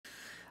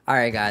All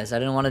right, guys, I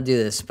didn't want to do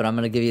this, but I'm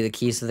going to give you the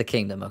keys to the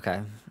kingdom,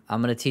 okay?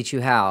 I'm going to teach you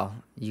how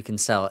you can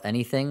sell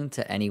anything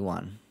to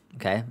anyone,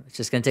 okay? It's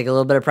just going to take a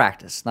little bit of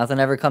practice. Nothing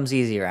ever comes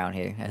easy around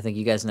here. I think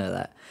you guys know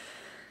that.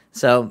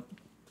 So,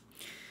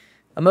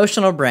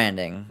 emotional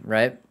branding,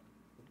 right?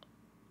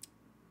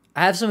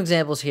 I have some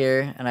examples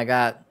here, and I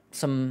got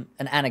an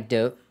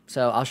anecdote.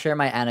 So, I'll share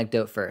my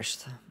anecdote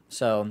first.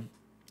 So,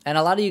 and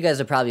a lot of you guys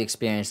have probably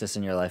experienced this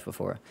in your life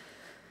before.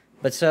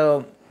 But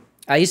so,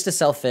 I used to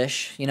sell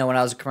fish. You know, when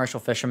I was a commercial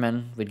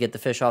fisherman, we'd get the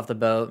fish off the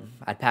boat,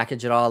 I'd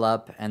package it all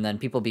up, and then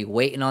people would be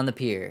waiting on the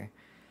pier.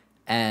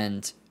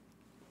 And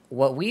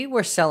what we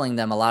were selling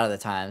them a lot of the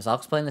times, I'll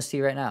explain this to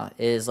you right now,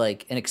 is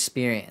like an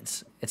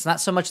experience. It's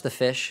not so much the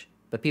fish,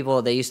 but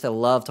people, they used to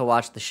love to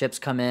watch the ships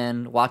come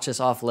in, watch us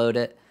offload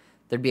it.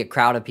 There'd be a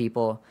crowd of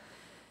people.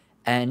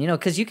 And, you know,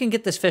 because you can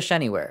get this fish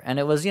anywhere. And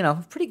it was, you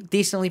know, pretty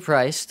decently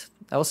priced.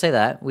 I will say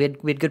that. We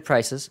had good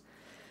prices.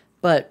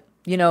 But,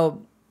 you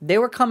know, they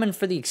were coming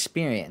for the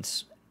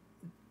experience.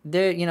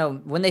 They're, you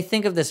know, when they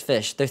think of this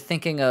fish, they're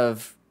thinking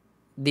of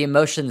the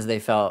emotions they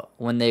felt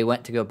when they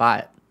went to go buy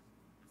it.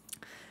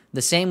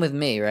 The same with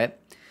me, right?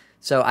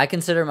 So I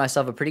consider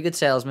myself a pretty good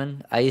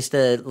salesman. I used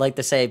to like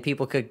to say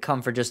people could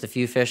come for just a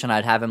few fish and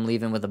I'd have them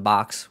leaving with a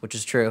box, which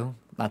is true,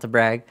 not to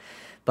brag.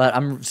 But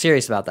I'm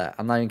serious about that.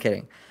 I'm not even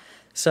kidding.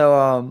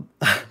 So,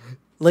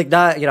 like,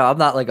 not, you know, I'm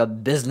not like a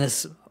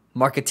business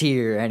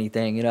marketeer or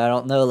anything. You know, I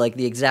don't know like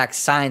the exact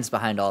science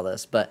behind all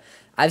this, but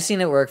I've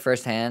seen it work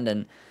firsthand.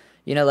 And,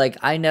 you know, like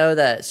I know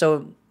that,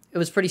 so it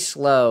was pretty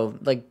slow.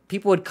 Like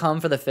people would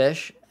come for the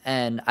fish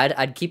and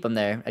I'd keep them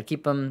there. I'd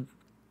keep them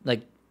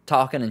like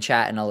talking and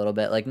chatting a little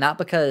bit. Like not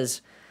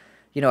because,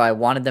 you know, I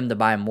wanted them to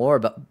buy more,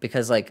 but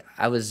because like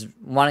I was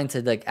wanting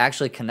to like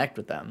actually connect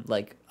with them.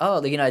 Like,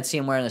 oh, you know, I'd see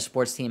them wearing a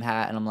sports team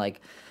hat and I'm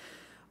like,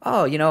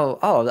 oh, you know,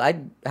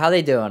 how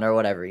they doing or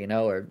whatever, you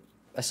know, or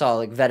I saw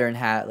like veteran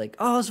hat, like,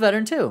 oh, it's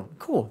veteran too.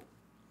 Cool.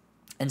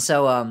 And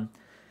so,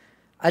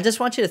 I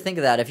just want you to think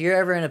of that. If you're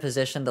ever in a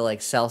position to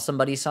like sell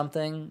somebody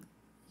something,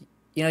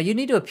 you know, you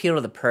need to appeal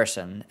to the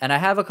person. And I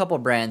have a couple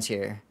brands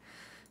here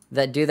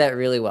that do that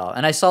really well.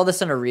 And I saw this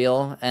in a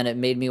reel and it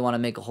made me want to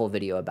make a whole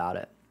video about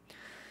it.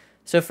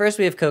 So first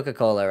we have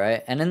Coca-Cola,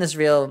 right? And in this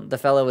reel, the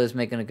fellow was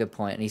making a good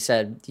point. And he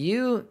said,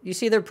 you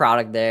see their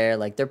product there,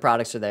 like their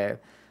products are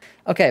there.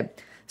 Okay,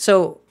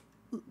 so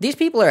these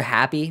people are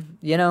happy,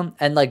 you know,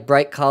 and like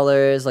bright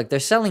colors, like they're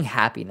selling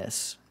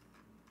happiness.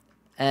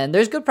 And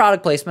there's good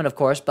product placement, of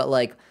course, but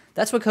like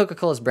that's what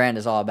Coca-Cola's brand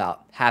is all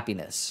about,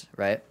 happiness,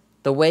 right?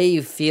 The way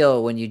you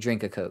feel when you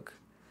drink a Coke.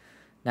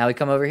 Now we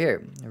come over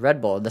here,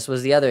 Red Bull. This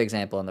was the other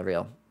example in the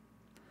reel.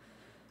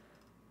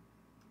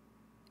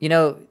 You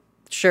know,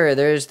 sure,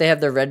 they have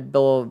the Red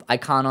Bull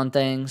icon on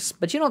things,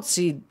 but you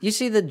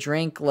see the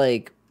drink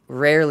like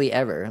rarely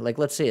ever. Like,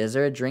 let's see, is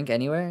there a drink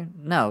anywhere?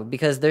 No,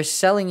 because they're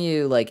selling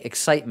you like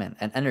excitement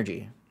and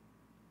energy.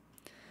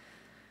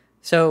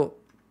 So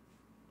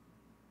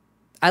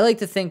I like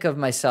to think of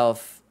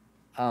myself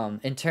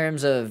in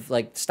terms of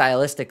like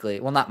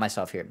stylistically. Well, not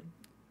myself here.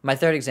 My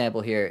third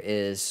example here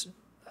is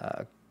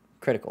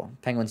Critical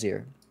Penguins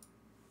Ear.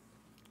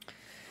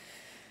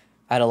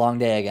 I had a long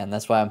day again.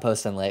 That's why I'm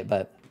posting late,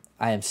 but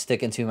I am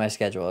sticking to my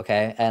schedule,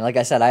 okay? And like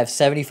I said, I have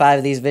 75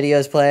 of these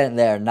videos planned, and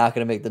they are not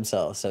going to make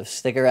themselves. So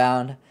stick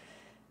around,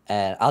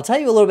 and I'll tell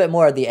you a little bit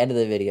more at the end of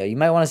the video. You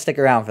might want to stick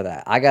around for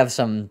that. I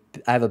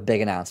have a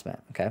big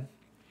announcement, okay?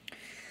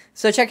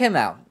 So check him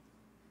out.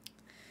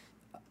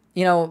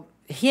 You know,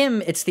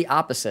 it's the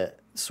opposite.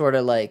 Sort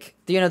of like,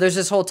 you know, there's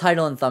this whole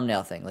title and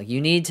thumbnail thing. Like, you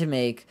need to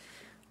make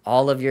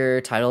all of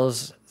your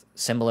titles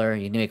similar.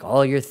 You need to make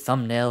all your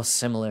thumbnails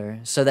similar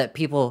so that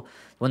people,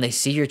 when they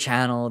see your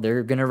channel,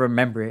 they're going to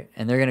remember it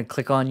and they're going to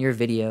click on your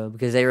video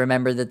because they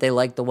remember that they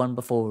liked the one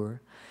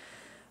before.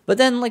 But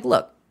then, like,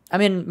 look, I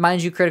mean,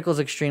 mind you, Critical is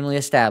extremely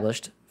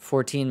established,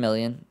 14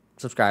 million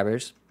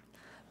subscribers.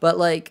 But,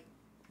 like,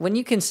 when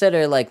you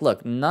consider, like,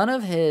 look, none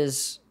of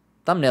his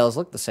thumbnails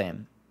look the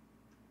same.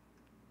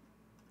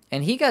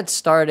 And he got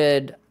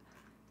started,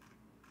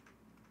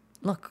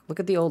 look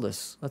at the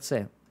oldest, let's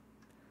say.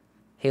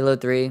 Halo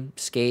 3,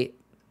 Skate,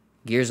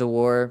 Gears of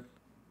War,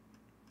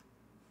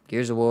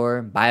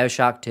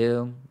 Bioshock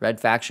 2, Red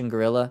Faction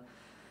Guerrilla.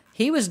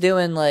 He was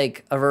doing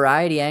like a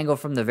variety angle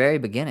from the very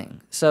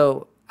beginning.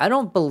 So I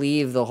don't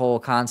believe the whole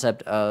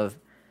concept of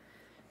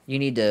you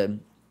need to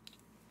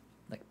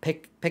like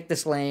pick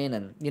this lane.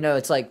 And, you know,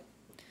 it's like,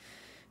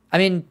 I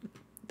mean,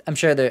 I'm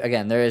sure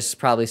there is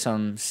probably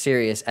some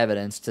serious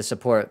evidence to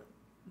support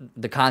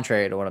the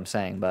contrary to what I'm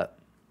saying, but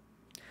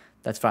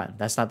that's fine.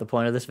 That's not the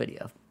point of this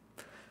video.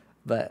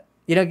 But,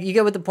 you know, you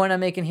get what the point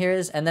I'm making here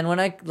is. And then when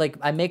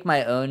I make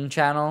my own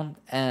channel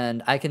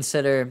and I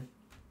consider,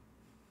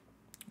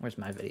 where's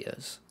my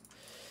videos?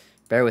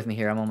 Bear with me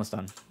here. I'm almost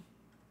done.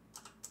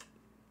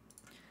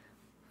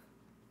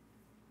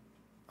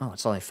 Oh,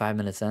 it's only 5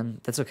 minutes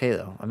in. That's okay,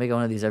 though. I make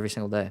one of these every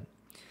single day.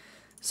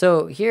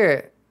 So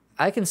here,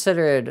 I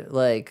considered,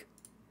 like,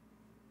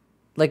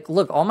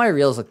 look, all my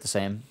reels look the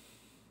same.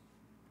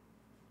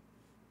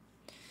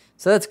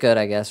 So that's good,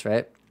 I guess,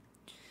 right?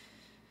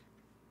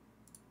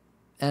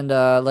 And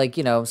like,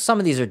 you know, some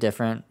of these are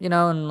different, you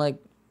know, and like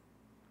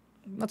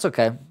that's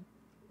okay.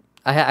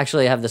 I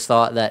actually have this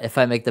thought that if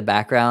I make the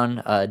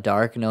background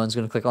dark, no one's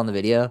gonna click on the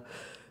video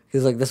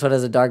because like this one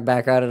has a dark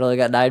background and only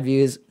got 9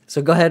 views.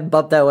 So go ahead and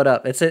bump that one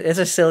up. It's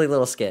a silly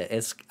little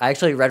skit. I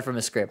actually read from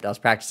a script. I was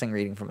practicing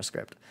reading from a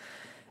script,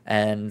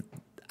 and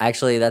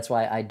actually that's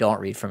why I don't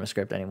read from a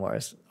script anymore.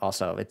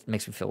 Also, it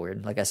makes me feel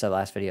weird. Like I said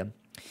last video.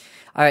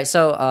 All right,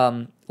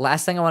 so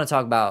last thing I want to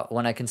talk about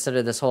when I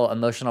consider this whole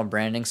emotional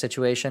branding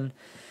situation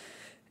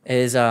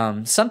is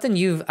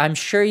something I'm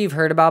sure you've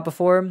heard about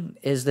before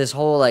is this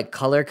whole like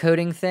color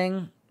coding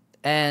thing.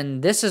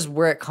 And this is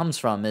where it comes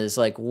from, is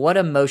like, what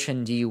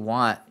emotion do you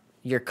want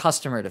your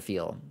customer to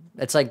feel?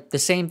 It's like the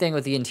same thing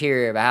with the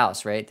interior of a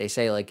house, right? They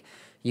say like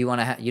you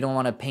don't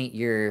want to paint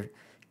your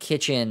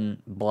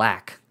kitchen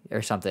black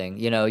or something.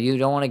 You know, you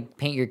don't want to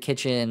paint your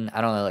kitchen,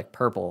 I don't know, like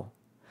purple.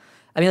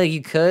 I mean, like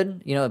you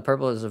could, you know,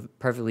 purple is a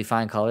perfectly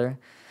fine color.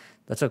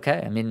 That's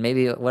okay. I mean,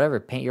 maybe whatever,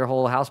 paint your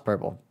whole house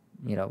purple.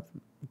 You know,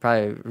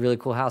 probably a really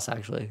cool house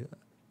actually.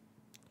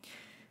 It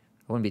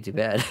wouldn't be too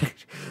bad.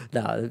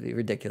 No, it'd be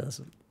ridiculous.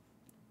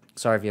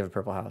 Sorry if you have a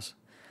purple house.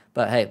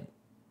 But hey,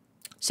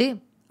 see,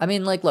 I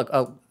mean, like, look,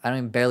 oh, I don't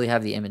even barely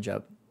have the image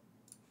up.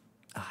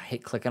 Oh, I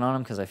hate clicking on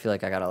them because I feel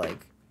like I gotta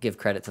like give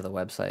credit to the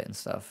website and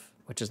stuff,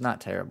 which is not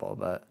terrible,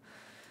 but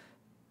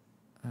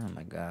oh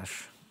my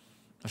gosh.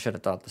 I should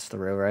have thought this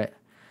through, right?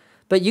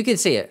 But you can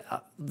see it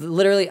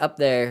literally up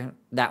there,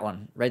 that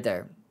one right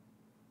there.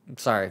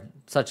 Sorry,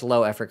 such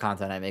low effort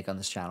content I make on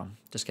this channel.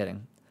 Just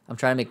kidding. I'm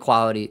trying to make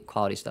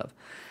quality stuff.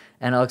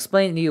 And I'll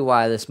explain to you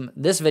why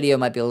this video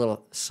might be a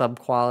little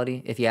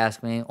sub-quality, if you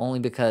ask me, only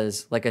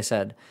because, like I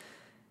said,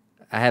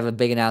 I have a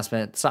big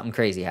announcement. Something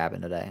crazy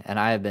happened today, and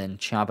I have been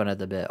chomping at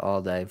the bit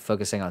all day,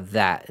 focusing on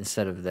that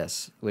instead of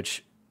this,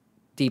 which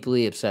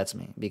deeply upsets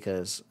me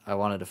because I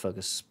wanted to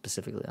focus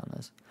specifically on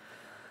this.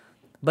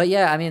 But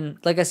yeah, I mean,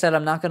 like I said,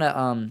 I'm not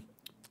gonna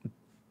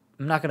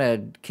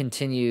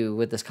continue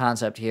with this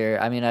concept here.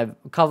 I mean, I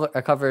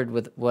covered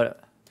with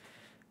what,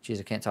 jeez,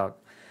 I can't talk.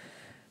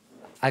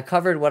 I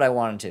covered what I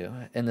wanted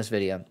to in this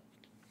video,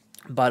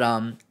 but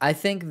I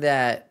think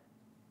that,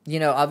 you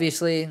know,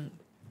 obviously,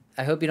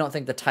 I hope you don't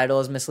think the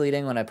title is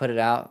misleading when I put it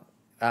out.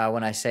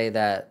 When I say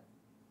that,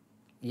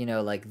 you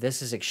know, like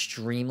this is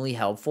extremely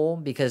helpful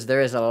because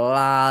there is a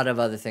lot of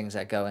other things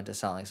that go into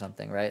selling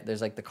something, right?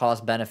 There's like the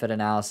cost benefit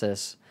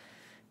analysis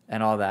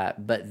and all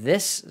that. But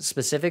this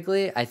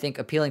specifically, I think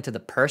appealing to the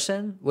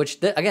person, which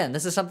again,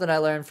 this is something I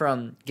learned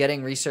from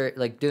getting research,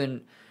 like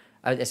doing,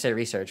 I say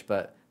research,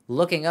 but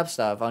looking up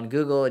stuff on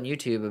Google and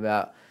YouTube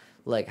about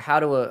like how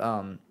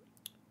to,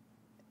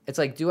 it's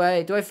like, do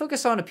I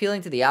focus on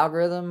appealing to the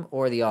algorithm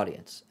or the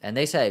audience? And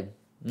they say,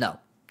 no,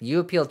 you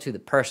appeal to the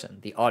person,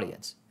 the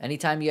audience.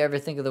 Anytime you ever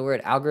think of the word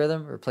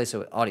algorithm, replace it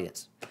with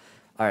audience.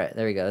 All right,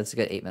 there we go. That's a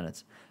good 8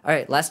 minutes. All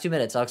right, last 2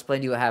 minutes. I'll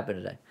explain to you what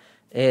happened today.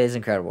 It is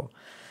incredible.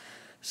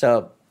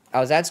 So I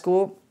was at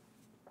school,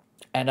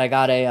 and I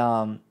got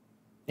an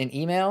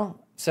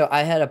email. So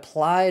I had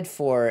applied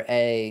for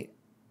a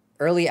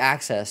early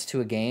access to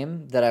a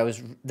game that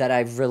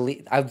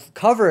I've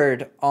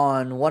covered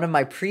on one of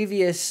my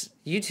previous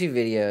YouTube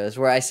videos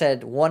where I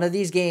said one of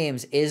these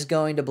games is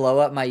going to blow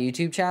up my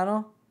YouTube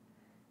channel.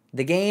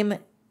 The game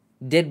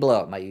did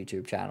blow up my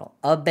YouTube channel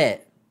a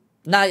bit.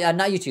 Not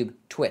YouTube,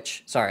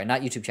 Twitch. Sorry,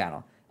 not YouTube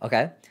channel.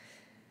 Okay?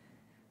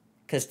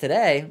 Because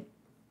today,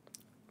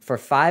 for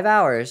 5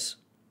 hours,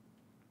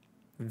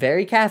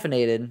 very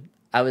caffeinated,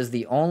 I was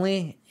the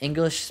only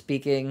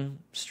English-speaking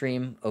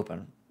stream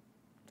open.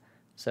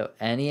 So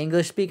any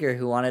English speaker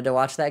who wanted to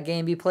watch that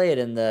game be played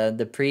in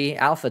the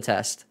pre-alpha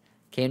test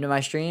came to my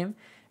stream,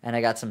 and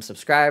I got some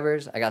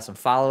subscribers, I got some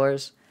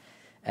followers,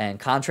 and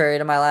contrary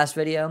to my last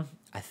video,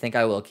 I think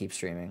I will keep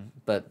streaming,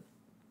 but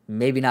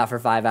maybe not for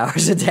 5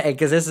 hours a day,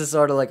 because this is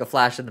sort of like a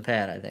flash in the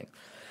pan, I think.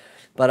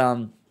 But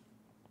I'm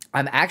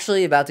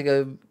actually about to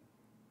go...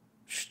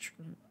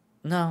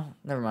 No,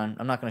 never mind.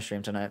 I'm not going to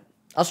stream tonight.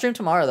 I'll stream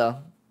tomorrow, though.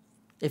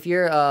 If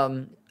you're...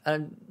 I'm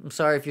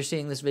sorry if you're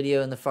seeing this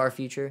video in the far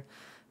future,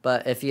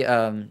 but if you...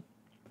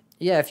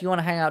 yeah, if you want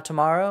to hang out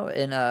tomorrow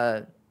in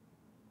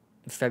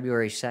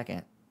February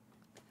 2nd,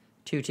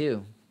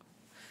 2/2,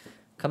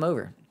 come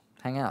over,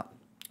 hang out.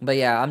 But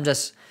yeah, I'm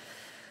just...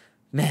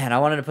 Man, I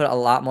wanted to put a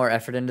lot more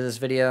effort into this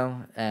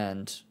video,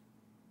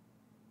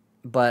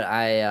 but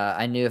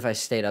I knew if I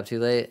stayed up too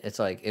late, it's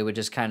like it would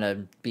just kind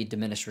of be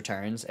diminished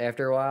returns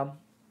after a while.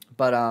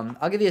 But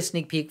I'll give you a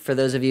sneak peek for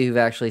those of you who've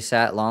actually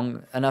sat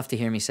long enough to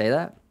hear me say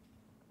that.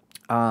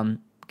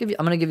 I'm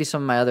gonna give you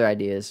some of my other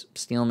ideas.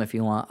 Steal them if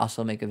you want. I'll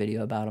still make a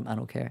video about them. I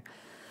don't care.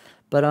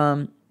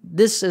 But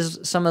this is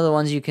some of the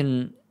ones you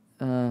can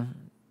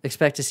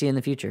expect to see in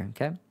the future.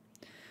 Okay.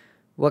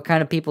 What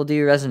kind of people do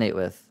you resonate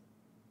with?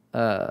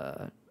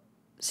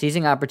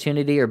 Seizing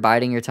opportunity or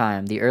biding your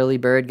time. The early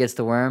bird gets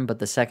the worm, but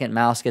the second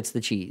mouse gets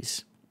the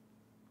cheese.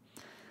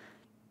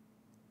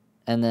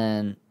 And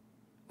then,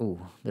 ooh,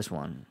 this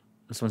one's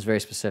very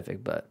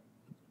specific, but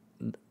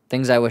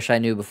things I wish I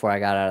knew before I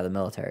got out of the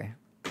military.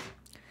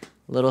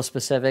 Little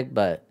specific,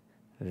 but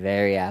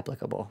very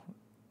applicable.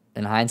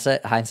 in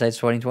hindsight's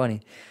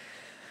 2020.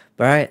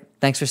 But all right,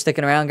 thanks for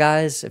sticking around,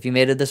 guys. If you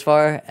made it this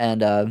far,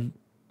 and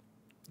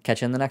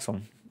catch you in the next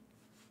one.